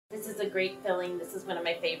this is a great filling. This is one of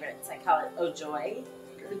my favorites. I call it Oh Joy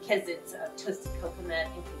because it's toasted coconut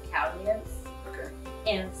and cacao nibs. Okay.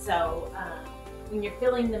 And so when you're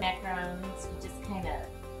filling the macarons, you just kind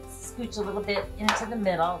of scooch a little bit into the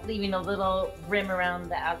middle, leaving a little rim around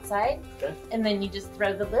the outside. Okay. And then you just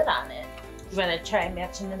throw the lid on it. You want to try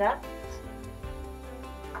matching it up?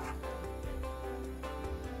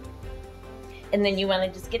 And then you want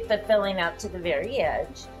to just get the filling out to the very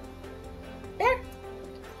edge. There.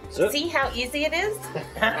 See how easy it is?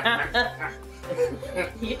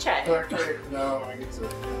 You try. Okay, no, I get to.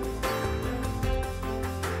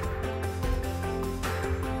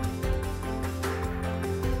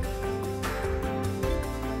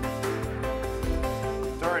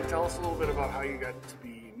 Toren, tell us a little bit about how you got to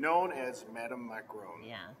be known as Madame Macaron.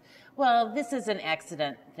 Yeah. Well, this is an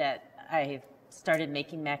accident that I started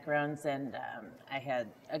making macarons, and I had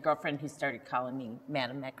a girlfriend who started calling me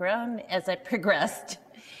Madame Macaron as I progressed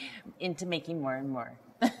into making more and more.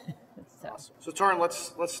 Awesome. So Toren,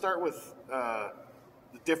 let's start with the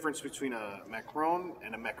difference between a macaron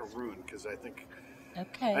and a macaroon, because I think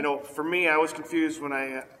I know for me I was confused when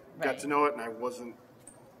I got to know it, and I wasn't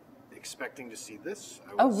expecting to see this.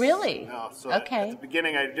 Oh, really? No. So okay. at the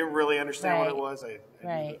beginning, I didn't really understand what it was. I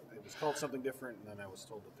knew it was called something different, and then I was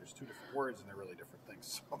told that there's two different words, and they're really different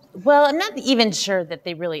things. So. Well, I'm not even sure that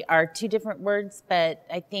they really are two different words, but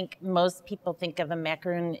I think most people think of a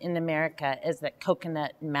macaroon in America as that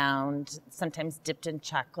coconut mound, sometimes dipped in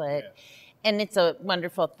chocolate. Yeah. And it's a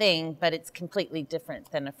wonderful thing, but it's completely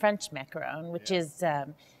different than a French macaron, which is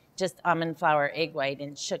just almond flour, egg white,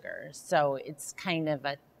 and sugar. So it's kind of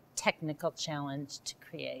a technical challenge to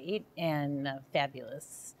create and a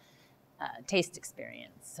fabulous taste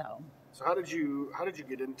experience. So how did you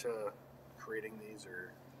get into creating these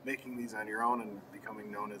or making these on your own and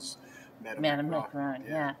becoming known as Madame Macaron?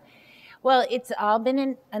 Yeah. Well, it's all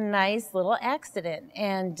been a nice little accident,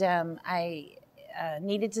 and I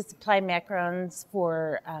needed to supply macarons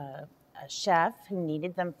for a chef who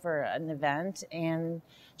needed them for an event, and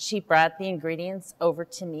she brought the ingredients over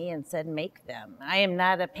to me and said, make them. I am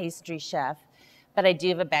not a pastry chef, but I do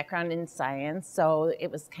have a background in science, so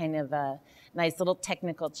it was kind of a nice little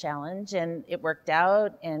technical challenge, and it worked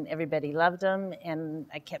out, and everybody loved them, and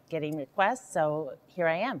I kept getting requests, so here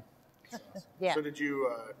I am. Awesome. Yeah. So did you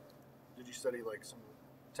study like some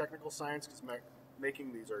technical science? Because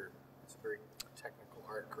making these it's a very technical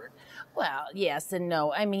art, correct? Well, yes and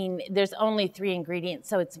no. I mean, there's only 3 ingredients,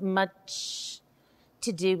 so it's much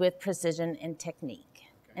to do with precision and technique. Okay.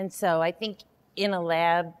 And so I think in a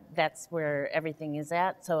lab, that's where everything is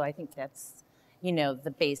at. So I think that's,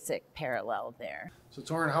 the basic parallel there. So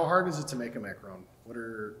Toren, how hard is it to make a macaron? What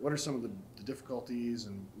are some of the difficulties,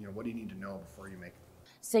 and what do you need to know before you make it?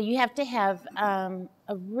 So you have to have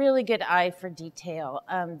a really good eye for detail.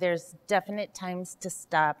 There's definite times to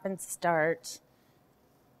stop and start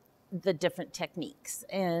the different techniques,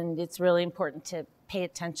 and it's really important to pay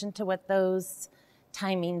attention to what those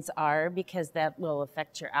timings are, because that will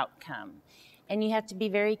affect your outcome. And you have to be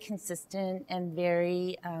very consistent and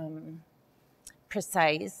very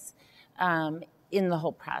precise in the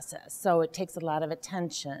whole process. So it takes a lot of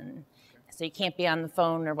attention. So you can't be on the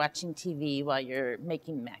phone or watching TV while you're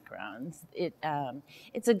making macarons.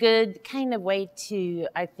 It's a good kind of way to,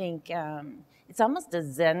 I think, it's almost a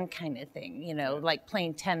Zen kind of thing, like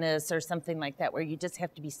playing tennis or something like that, where you just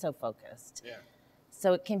have to be so focused. Yeah.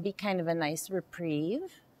 So it can be kind of a nice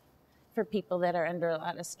reprieve for people that are under a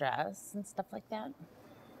lot of stress and stuff like that.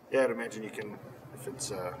 Yeah, I'd imagine you can, if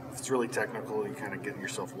it's really technical, you kind of get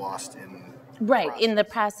yourself lost in the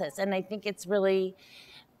process. And I think it's really,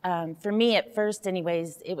 for me at first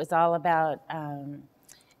anyways, it was all about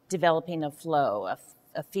developing a flow,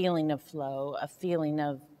 a feeling of flow, a feeling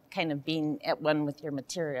of kind of being at one with your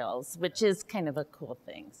materials, which is kind of a cool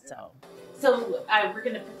thing. So we're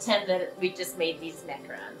going to pretend that we just made these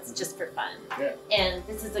macarons just for fun. Yeah. And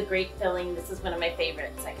this is a great filling. This is one of my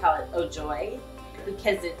favorites. I call it Oh Joy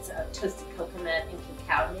because it's toasted coconut and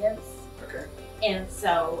cacao nibs. Okay. And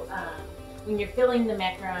so when you're filling the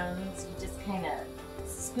macarons, you just kind of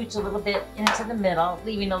scooch a little bit into the middle,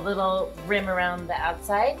 leaving a little rim around the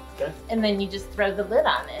outside. Okay. And then you just throw the lid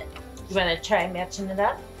on it. You want to try matching it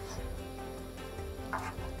up?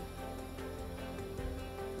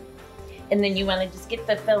 And then you want to just get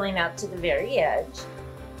the filling out to the very edge.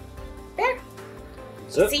 There.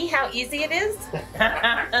 See how easy it is?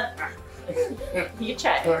 You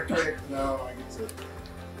try. Okay, no, I get to.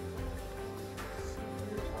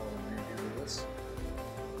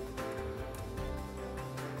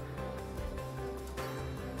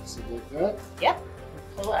 Something like that? Yep.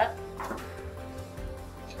 Pull up.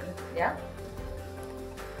 Okay. Yeah.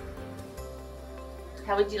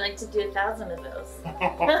 How would you like to do 1,000 of those?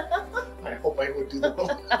 I hope I would do them a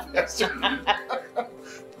little faster.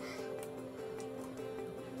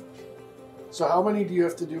 So how many do you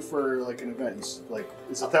have to do for like an event? Like,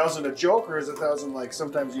 is 1,000 a joke, or is 1,000 like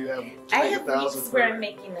sometimes you have? I have weeks where I'm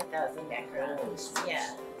making 1,000 macarons.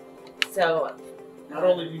 Yeah. So. Not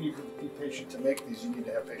only do you need to be patient to make these, you need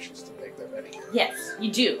to have patience to make them many. Yes, you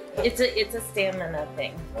do. It's a stamina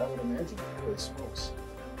thing. I would imagine. Holy smokes!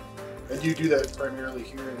 And do you do that primarily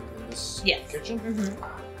here in this kitchen? Mm-hmm.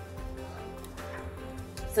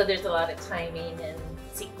 So there's a lot of timing and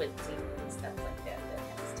sequencing and stuff like that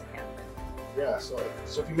has to happen. Yeah. So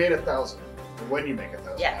if you made 1,000, or when you make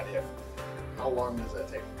 1,000, how long does that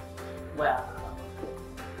take? Well.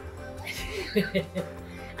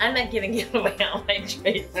 I'm not going to give away all my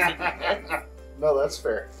trade secrets. No, that's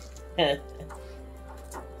fair. I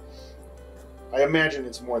imagine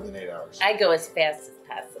it's more than 8 hours. I go as fast as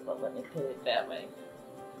possible, let me put it that way.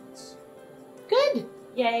 Good.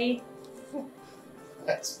 Yay.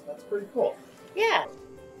 That's pretty cool. Yeah.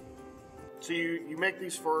 So you make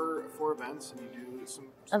these for events, and you do some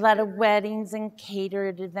a lot of weddings and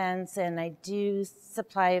catered events, and I do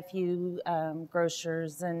supply a few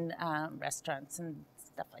grocers and restaurants and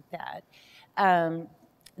stuff like that.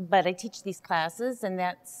 But I teach these classes, and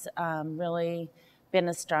that's really been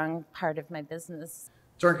a strong part of my business.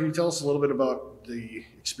 Toren, can you tell us a little bit about the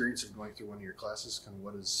experience of going through one of your classes? Kind of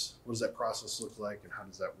what does that process look like, and how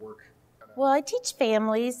does that work? Well, I teach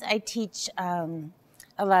families. I teach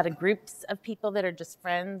a lot of groups of people that are just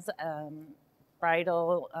friends.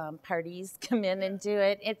 Bridal parties come in and do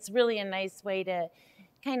it. It's really a nice way to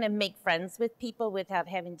kind of make friends with people without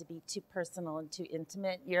having to be too personal and too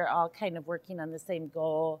intimate. You're all kind of working on the same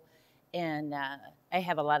goal, and I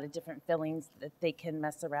have a lot of different fillings that they can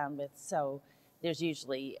mess around with. So there's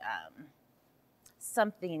usually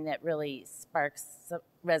something that really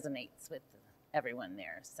resonates with everyone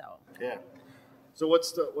there. So yeah. So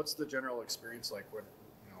what's the general experience like when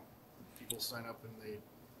people sign up and do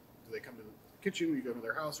they come to the kitchen? You go to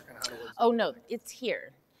their house, or kind of how does it work? Oh no, it's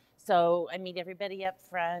here. So I meet everybody up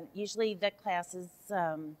front. Usually the classes,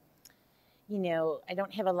 I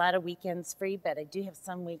don't have a lot of weekends free, but I do have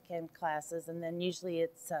some weekend classes. And then usually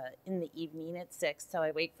it's in the evening at 6. So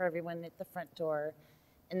I wait for everyone at the front door.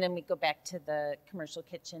 And then we go back to the commercial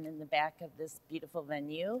kitchen in the back of this beautiful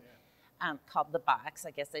venue called The Box.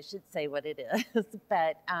 I guess I should say what it is.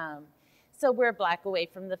 But so we're a block away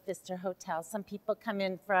from the Pfister Hotel. Some people come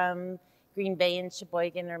in from Green Bay and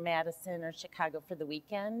Sheboygan or Madison or Chicago for the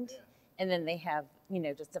weekend. And then they have,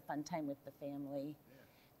 just a fun time with the family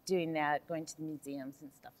doing that, going to the museums and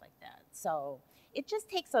stuff like that. So it just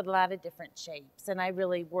takes a lot of different shapes, and I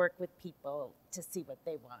really work with people to see what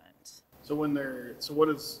they want. So when you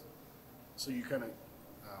kind of,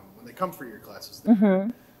 when they come for your classes, Mm-hmm.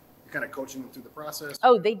 you're kind of coaching them through the process?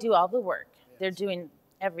 Oh, they do all the work. They're doing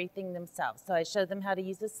everything themselves. So I show them how to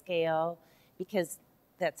use a scale, because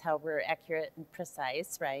that's how we're accurate and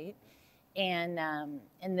precise, right? And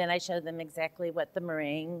then I show them exactly what the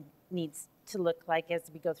meringue needs to look like as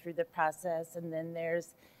we go through the process. And then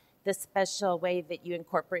there's the special way that you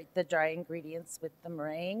incorporate the dry ingredients with the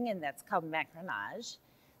meringue, and that's called macaronage.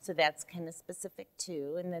 So that's kind of specific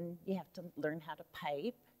too. And then you have to learn how to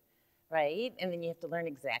pipe, right? And then you have to learn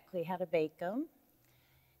exactly how to bake them.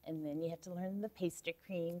 And then you have to learn the pastry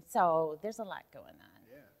cream. So there's a lot going on.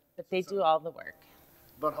 Yeah. But they do all the work.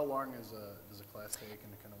 About how long does a class take,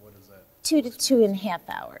 and kind of what is that? 2 to 2.5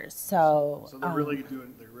 hours. So they're really getting to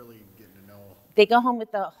know. They go home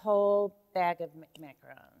with a whole bag of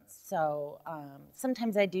macarons. So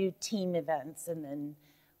sometimes I do team events, and then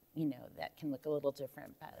that can look a little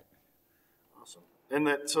different, but awesome. And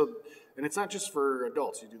it's not just for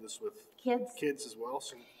adults. You do this with kids as well.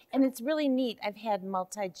 So. And it's really neat. I've had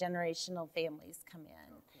multi-generational families come in.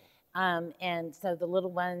 And so the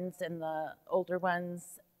little ones and the older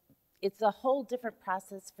ones, it's a whole different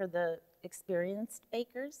process for the experienced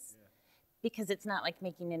bakers, because it's not like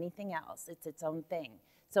making anything else. It's its own thing.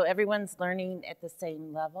 So everyone's learning at the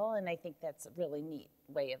same level, and I think that's a really neat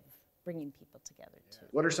way of bringing people together too.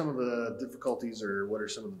 What are some of the difficulties, or what are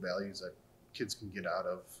some of the values that kids can get out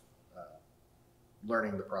of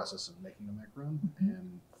learning the process of making a macaron,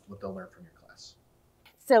 and what they'll learn from your class?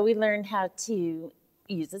 So we learn how to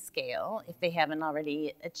use a scale. If they haven't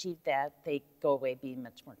already achieved that, they go away being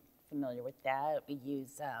much more familiar with that. We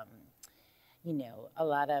use, a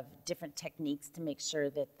lot of different techniques to make sure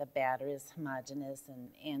that the batter is homogeneous.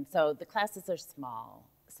 And so the classes are small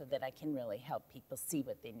so that I can really help people see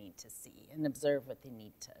what they need to see and observe what they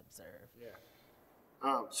need to observe.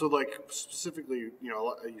 Yeah. So like specifically,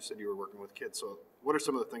 you said you were working with kids. So what are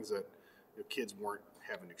some of the things that kids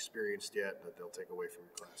haven't experienced yet that they'll take away from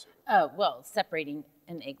your class? Oh, well, separating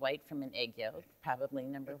an egg white from an egg yolk, probably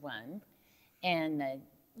number one. And,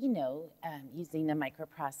 using a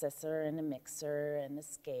microprocessor and a mixer and a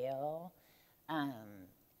scale.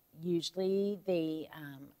 Usually they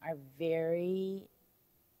are very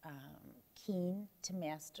keen to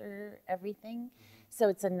master everything. Mm-hmm. So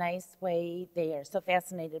it's a nice way. They are so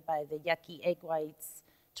fascinated by the yucky egg whites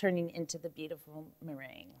turning into the beautiful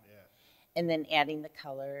meringue. Yeah. And then adding the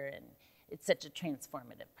color, and it's such a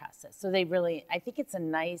transformative process. So I think it's a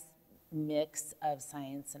nice mix of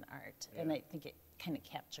science and art, and I think it kind of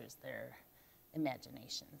captures their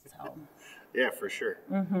imagination. So, yeah, for sure.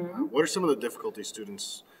 Mm-hmm. What are some of the difficulties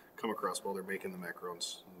students come across while they're making the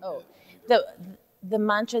macarons? Oh, the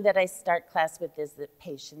mantra that I start class with is that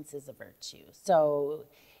patience is a virtue. So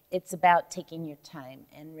it's about taking your time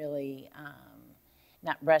and really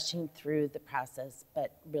not rushing through the process,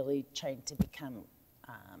 but really trying to become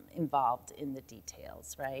involved in the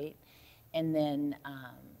details, right? And then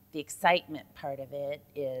the excitement part of it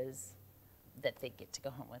is that they get to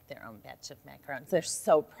go home with their own batch of macarons. They're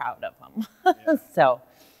so proud of them. Yeah. So,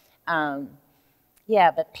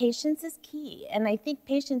 but patience is key. And I think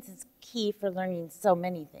patience is key for learning so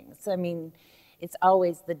many things. I mean, it's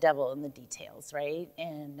always the devil in the details, right?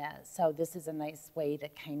 And so this is a nice way to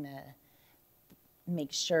kind of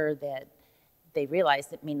make sure that they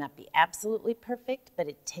realize it may not be absolutely perfect, but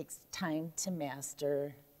it takes time to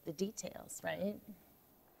master the details, right?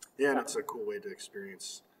 Yeah, and it's a cool way to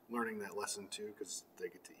experience learning that lesson too, because they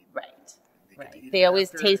get to eat. Right. They always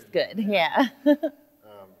taste good. Yeah.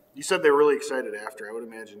 You said they're really excited after. I would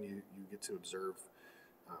imagine you get to observe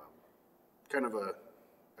kind of a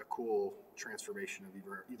cool transformation of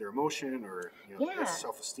either emotion or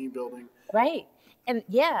self-esteem building. Right. And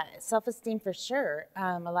self-esteem for sure.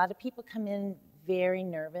 A lot of people come in very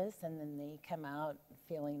nervous, and then they come out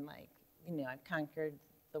feeling like, I've conquered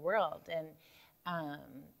the world. And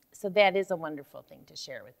so that is a wonderful thing to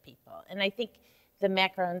share with people. And I think the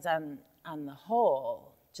macarons on the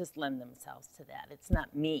whole just lend themselves to that. It's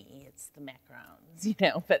not me, it's the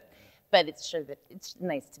macarons, but it's sure that it's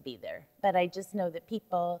nice to be there. But I just know that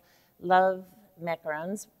people love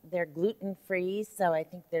macarons. They're gluten-free, so I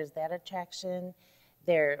think there's that attraction.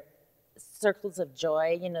 They're circles of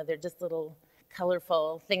joy, they're just little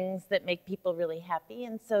colorful things that make people really happy,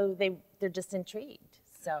 and so they're just intrigued.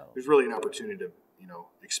 So there's really an opportunity to,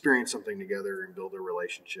 experience something together and build a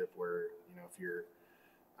relationship where, if you're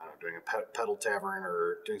doing a pedal tavern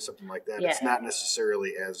or doing something like that, it's not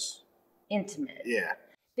necessarily as intimate. Yeah.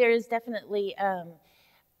 There is definitely I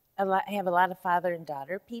have a lot of father and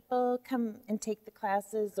daughter people come and take the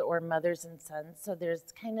classes, or mothers and sons. So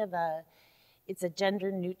there's kind of it's a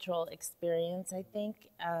gender neutral experience, I think.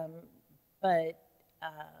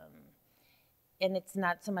 And it's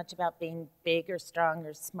not so much about being big or strong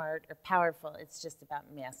or smart or powerful. It's just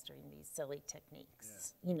about mastering these silly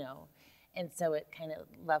techniques, And so it kind of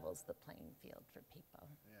levels the playing field for people.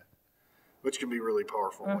 Yeah. Which can be really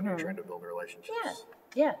powerful when you're trying to build relationships.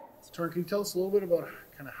 Yeah. So, Toren, can you tell us a little bit about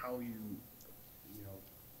kind of how you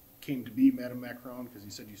came to be Madame Macaron? Because you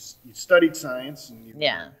said you studied science and you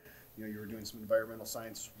were doing some environmental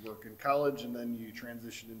science work in college, and then you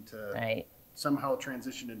somehow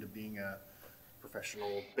transitioned into being a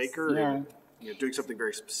professional baker and doing something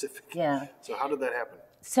very specific. Yeah. So how did that happen?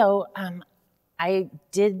 So I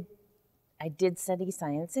did study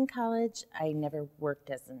science in college. I never worked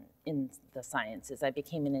in the sciences. I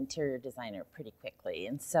became an interior designer pretty quickly,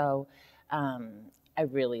 and so I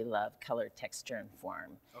really love color, texture, and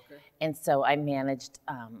form. Okay. And so I managed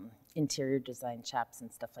interior design shops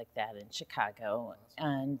and stuff like that in Chicago.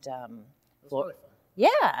 And that's really fun.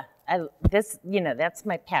 Yeah, that's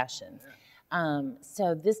my passion. Yeah.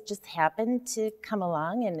 So this just happened to come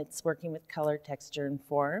along, and it's working with color, texture, and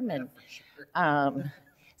form. And for sure.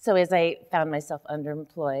 So as I found myself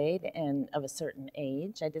underemployed and of a certain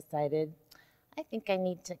age, I decided I think I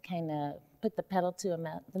need to kind of put the pedal to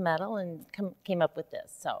the metal, and came up with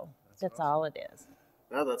this. So that's awesome. All it is.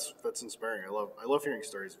 No, that's inspiring. I love hearing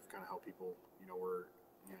stories of kind of how people were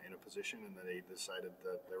in a position, and then they decided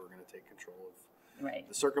that they were going to take control of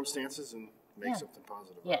the circumstances and make something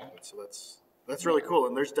positive out of it. So that's really cool.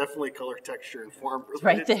 And there's definitely color, texture, and form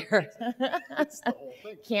right there. That's the whole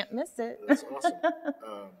thing. Can't miss it. That's awesome.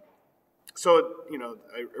 So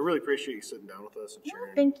I really appreciate you sitting down with us and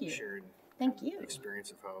sharing. Thank you. Sharing Thank you. The experience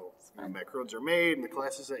of how macarons are made and the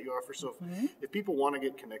classes that you offer. So if people want to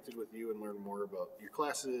get connected with you and learn more about your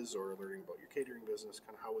classes or learning about your catering business,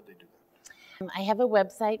 kind of how would they do that? I have a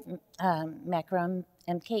website, Macaron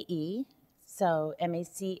MKE. So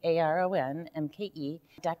Macaron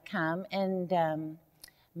MKE.com, and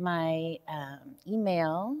my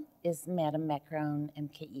email is Madame Macaron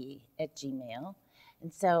MKE @gmail.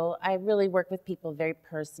 And so I really work with people very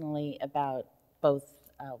personally about both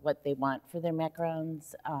what they want for their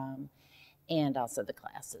macarons and also the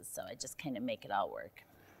classes. So I just kind of make it all work.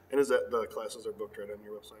 And is that the classes are booked right on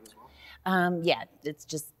your website as well? Yeah, it's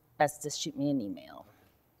just best to shoot me an email.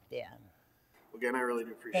 Yeah. Again, I really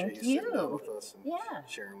do appreciate you sitting down with us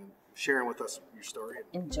and sharing with us your story.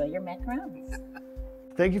 Enjoy your macarons.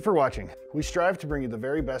 Thank you for watching. We strive to bring you the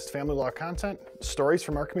very best family law content, stories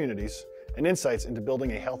from our communities, and insights into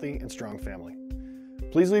building a healthy and strong family.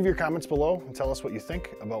 Please leave your comments below and tell us what you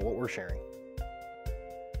think about what we're sharing.